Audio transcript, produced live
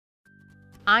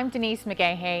I'm Denise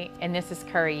McGaha, and this is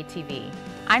Currey TV.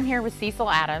 I'm here with Cecil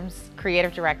Adams,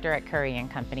 Creative Director at Currey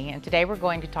 & Company, and today we're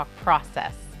going to talk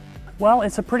process. Well,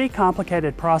 it's a pretty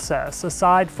complicated process.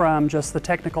 Aside from just the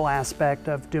technical aspect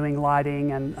of doing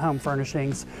lighting and home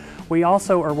furnishings, we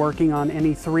also are working on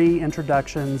any 3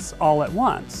 introductions all at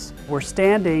once. We're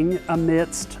standing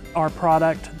amidst our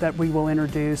product that we will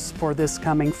introduce for this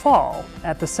coming fall.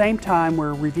 At the same time,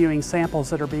 we're reviewing samples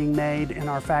that are being made in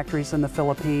our factories in the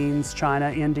Philippines,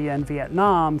 China, India, and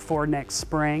Vietnam for next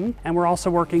spring. And we're also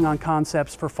working on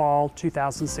concepts for fall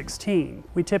 2016.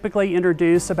 We typically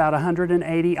introduce about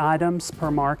 180 items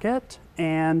per market,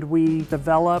 and we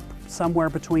develop somewhere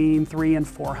between 300 and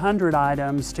 400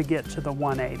 items to get to the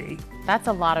 180. That's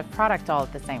a lot of product all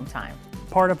at the same time.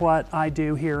 Part of what I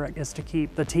do here is to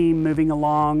keep the team moving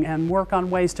along and work on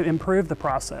ways to improve the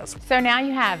process. So now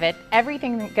you have it,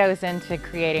 everything that goes into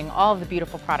creating all of the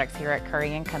beautiful products here at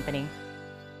Currey & Company.